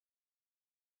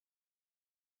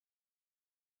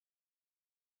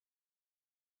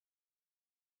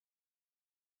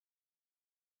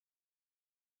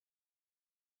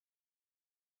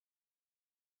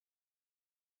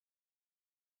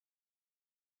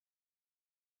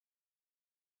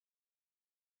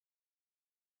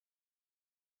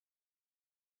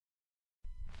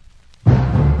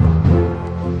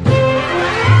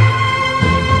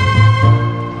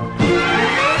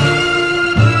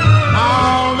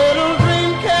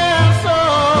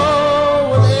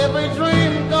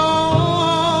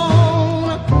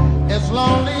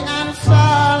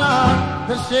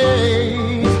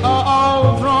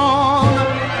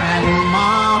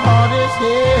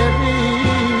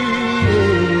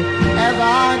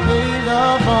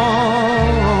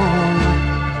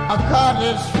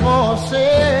cottage for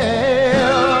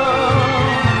sale.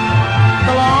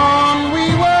 The lawn we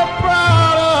were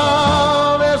proud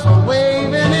of is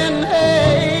waving in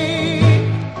hay.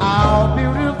 Our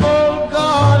beautiful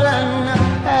garden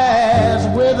has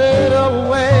withered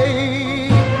away.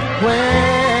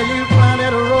 Where you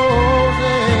planted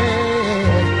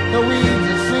roses, the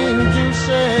weeds seem to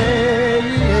say,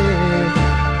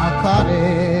 a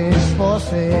cottage for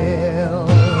sale.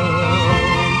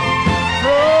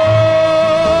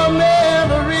 From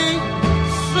every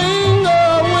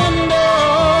single window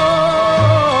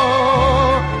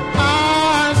I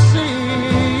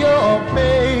see your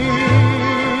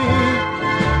face,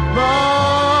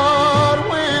 but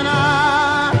when I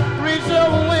reach a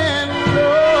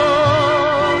window,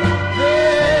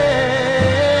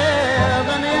 there's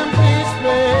an empty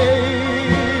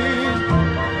space.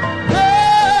 The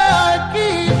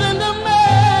keys in the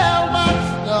mailbox,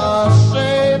 the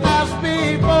same as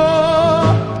before,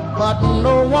 but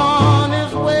no one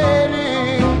is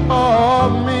waiting for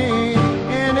me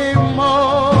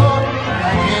anymore.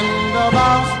 The end of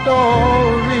our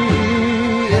story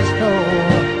is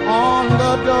told on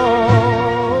the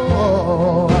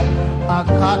door, a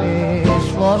cottage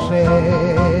for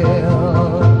sale.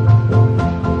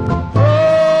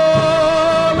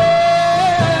 From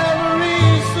every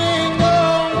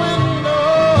single window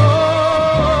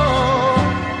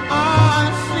I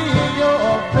see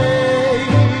your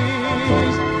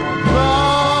face,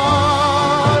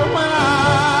 but when I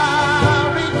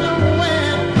reach the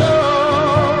window,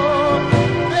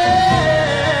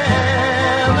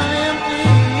 there's an empty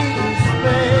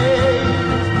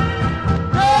space.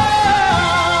 The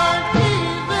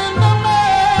keys in the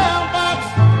mailbox,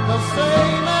 the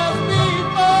same as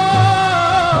before,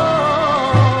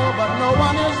 but no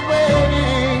one is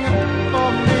waiting for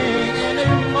me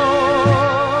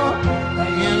anymore. The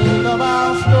end of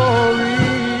our story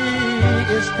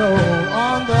is told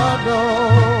on the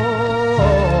door,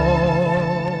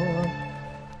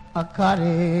 a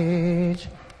cottage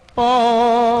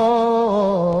for